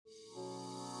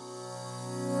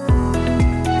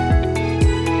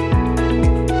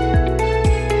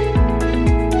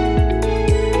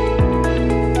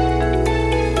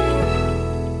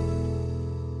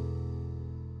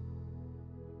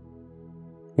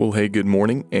Well, hey, good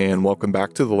morning, and welcome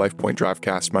back to the LifePoint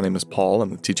Drivecast. My name is Paul. I'm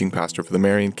the teaching pastor for the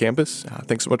Marion campus.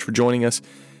 Thanks so much for joining us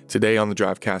today on the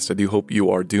Drivecast. I do hope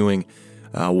you are doing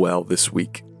well this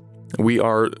week. We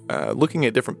are looking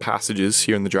at different passages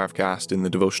here in the Drivecast in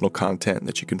the devotional content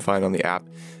that you can find on the app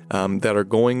that are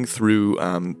going through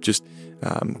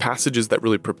passages that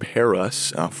really prepare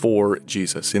us for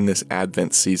Jesus in this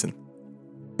Advent season.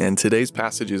 And today's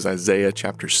passage is Isaiah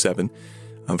chapter 7.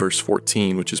 Verse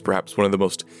 14, which is perhaps one of the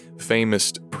most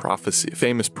famous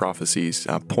prophecies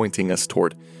pointing us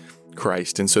toward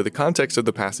Christ. And so the context of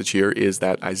the passage here is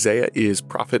that Isaiah is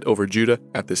prophet over Judah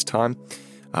at this time.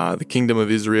 The kingdom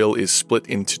of Israel is split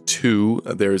into two.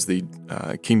 There's the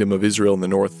kingdom of Israel in the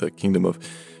north, the kingdom of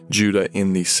Judah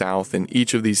in the south, and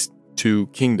each of these two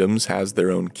kingdoms has their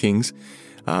own kings.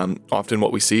 Often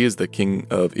what we see is the king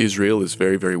of Israel is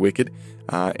very, very wicked,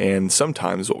 and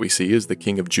sometimes what we see is the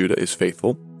king of Judah is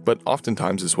faithful, but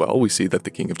oftentimes as well we see that the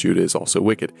king of Judah is also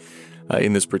wicked.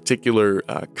 In this particular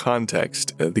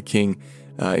context, the king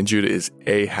in Judah is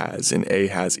Ahaz, and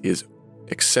Ahaz is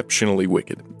exceptionally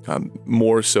wicked,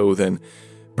 more so than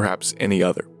perhaps any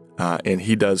other, and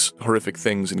he does horrific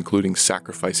things, including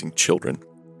sacrificing children.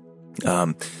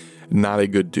 Not a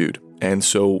good dude. And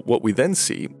so what we then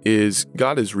see is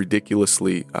God is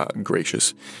ridiculously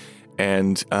gracious.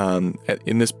 And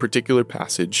in this particular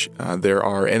passage, there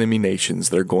are enemy nations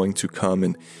that are going to come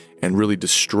and really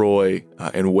destroy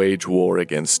and wage war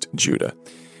against Judah.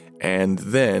 And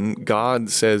then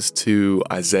God says to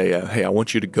Isaiah, hey, I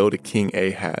want you to go to King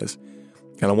Ahaz,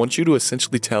 and I want you to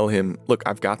essentially tell him, look,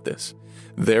 I've got this.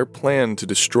 Their plan to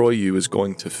destroy you is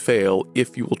going to fail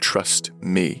if you will trust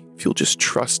me. If you'll just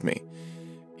trust me,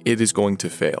 it is going to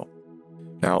fail.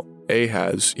 Now,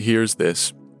 Ahaz hears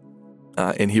this,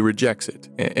 and he rejects it.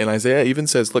 And Isaiah even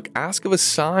says, look, ask of a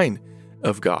sign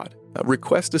of God.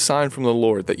 Request a sign from the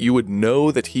Lord that you would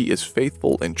know that he is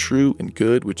faithful and true and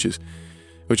good, which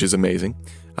is amazing,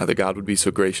 that God would be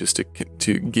so gracious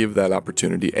to give that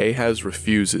opportunity. Ahaz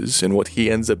refuses, and what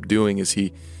he ends up doing is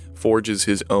he forges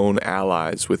his own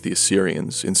allies with the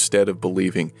Assyrians instead of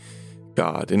believing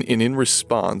God. And in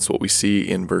response, what we see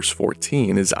in verse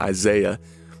 14 is Isaiah,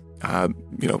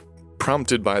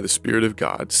 prompted by the Spirit of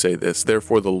God, say this,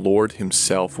 therefore the Lord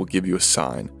himself will give you a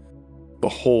sign.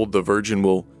 Behold, the virgin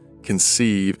will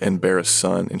conceive and bear a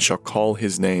son, and shall call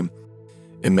his name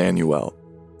Emmanuel.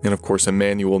 And of course,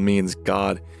 Emmanuel means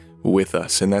God with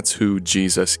us, and that's who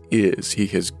Jesus is. He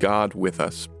is God with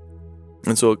us.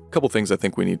 And so a couple things I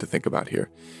think we need to think about here.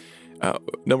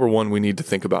 Number one, we need to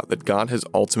think about that God has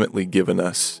ultimately given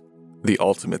us the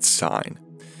ultimate sign.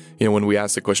 When we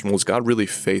ask the question, well, is God really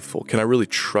faithful? Can I really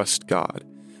trust God?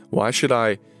 Why should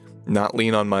I not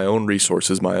lean on my own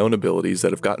resources, my own abilities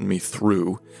that have gotten me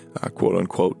through, quote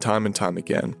unquote, time and time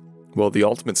again? Well, the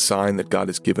ultimate sign that God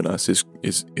has given us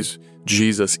is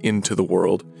Jesus into the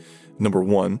world, number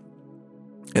one.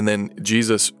 And then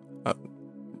Jesus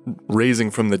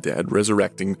raising from the dead,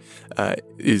 resurrecting,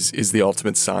 is the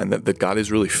ultimate sign that God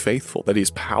is really faithful, that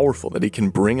he's powerful, that he can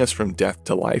bring us from death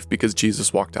to life because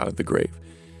Jesus walked out of the grave.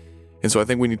 And so I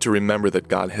think we need to remember that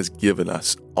God has given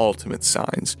us ultimate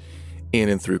signs in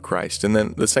and through Christ. And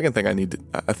then the second thing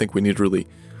I think we need to really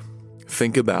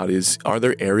think about is, are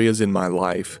there areas in my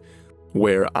life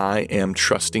where I am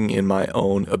trusting in my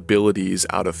own abilities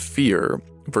out of fear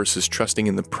versus trusting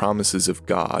in the promises of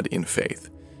God in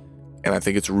faith? And I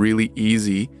think it's really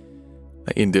easy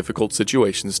in difficult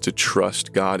situations to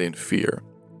trust God in fear.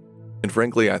 And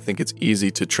frankly, I think it's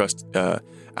easy to trust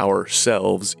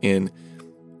ourselves in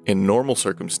normal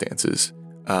circumstances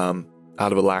out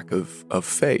of a lack of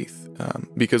faith.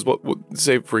 Because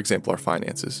say, for example, our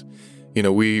finances.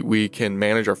 We can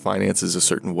manage our finances a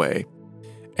certain way,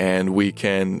 and we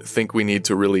can think we need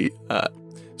to really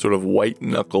sort of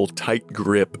white-knuckle, tight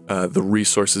grip the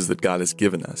resources that God has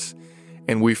given us.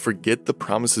 And we forget the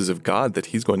promises of God that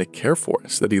he's going to care for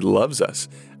us, that he loves us,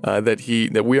 that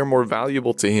we are more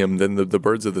valuable to him than the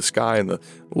birds of the sky and the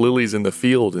lilies in the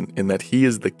field, and that he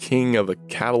is the king of a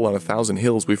cattle on 1,000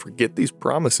 hills. We forget these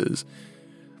promises,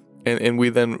 and we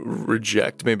then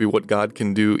reject maybe what God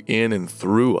can do in and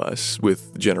through us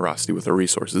with generosity with our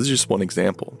resources. This is just one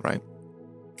example, right?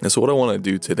 And so what I want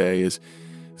to do today is,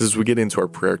 as we get into our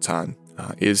prayer time,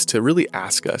 is to really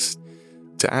ask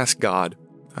God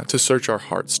to search our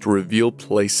hearts, to reveal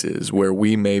places where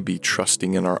we may be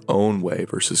trusting in our own way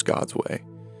versus God's way.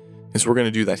 And so we're going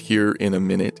to do that here in a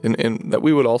minute, and that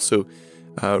we would also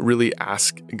really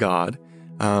ask God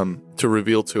to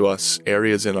reveal to us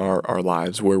areas in our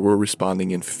lives where we're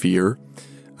responding in fear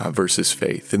versus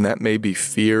faith. And that may be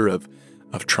fear of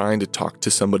of trying to talk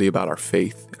to somebody about our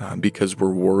faith because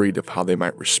we're worried of how they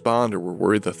might respond, or we're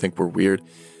worried they'll think we're weird.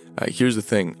 Here's the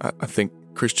thing. I think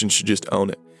Christians should just own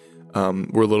it.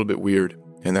 We're a little bit weird,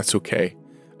 and that's okay,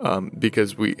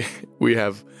 because we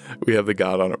have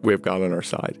God on our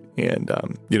side, and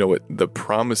you know what? The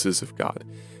promises of God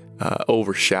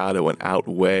overshadow and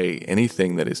outweigh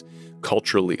anything that is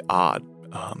culturally odd.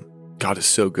 God is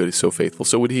so good, He's so faithful.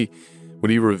 So would He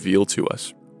reveal to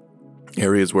us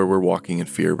areas where we're walking in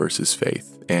fear versus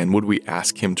faith, and would we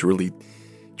ask Him to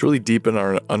really deepen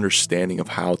our understanding of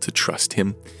how to trust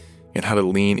Him and how to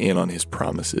lean in on His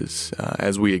promises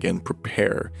as we again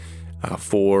prepare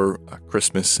for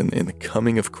Christmas and the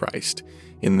coming of Christ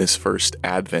in this first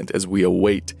Advent, as we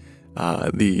await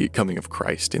the coming of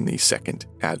Christ in the second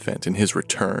Advent and His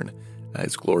return,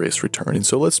 His glorious return. And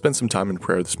so let's spend some time in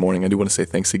prayer this morning. I do want to say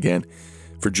thanks again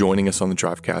for joining us on the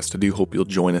Drivecast. I do hope you'll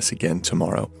join us again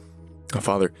tomorrow.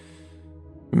 Father,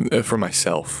 for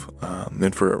myself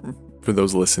and for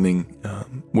those listening,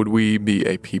 would we be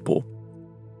a people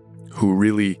who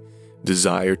really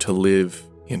desire to live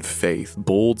in faith,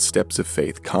 bold steps of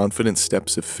faith, confident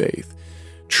steps of faith,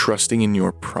 trusting in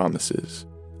your promises?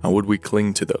 Would we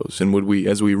cling to those? And would we,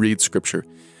 as we read Scripture,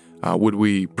 would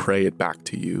we pray it back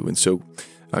to you? And so,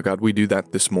 God, we do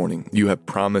that this morning. You have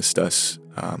promised us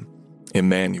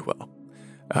Emmanuel,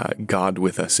 God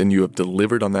with us, and you have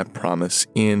delivered on that promise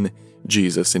in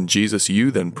Jesus. And Jesus,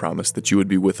 you then promised that you would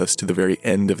be with us to the very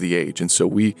end of the age. And so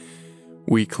we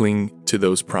cling to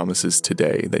those promises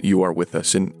today, that you are with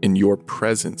us, and in your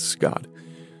presence, God,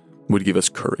 would give us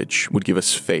courage, would give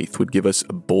us faith, would give us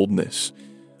a boldness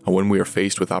when we are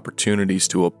faced with opportunities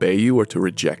to obey you or to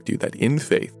reject you, that in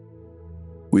faith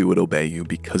we would obey you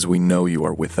because we know you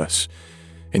are with us,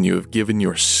 and you have given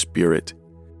your Spirit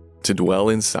to dwell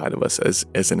inside of us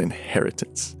as an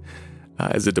inheritance,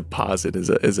 as a deposit,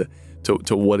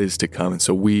 to what is to come. And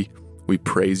so we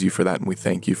praise you for that, and we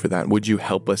thank you for that. Would you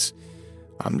help us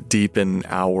deepen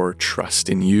our trust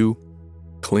in you,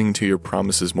 cling to your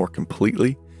promises more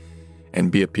completely,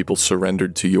 and be a people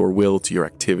surrendered to your will, to your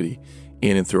activity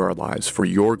in and through our lives, for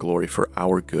your glory, for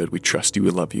our good. We trust you,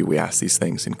 we love you. We ask these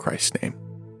things in Christ's name.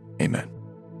 Amen.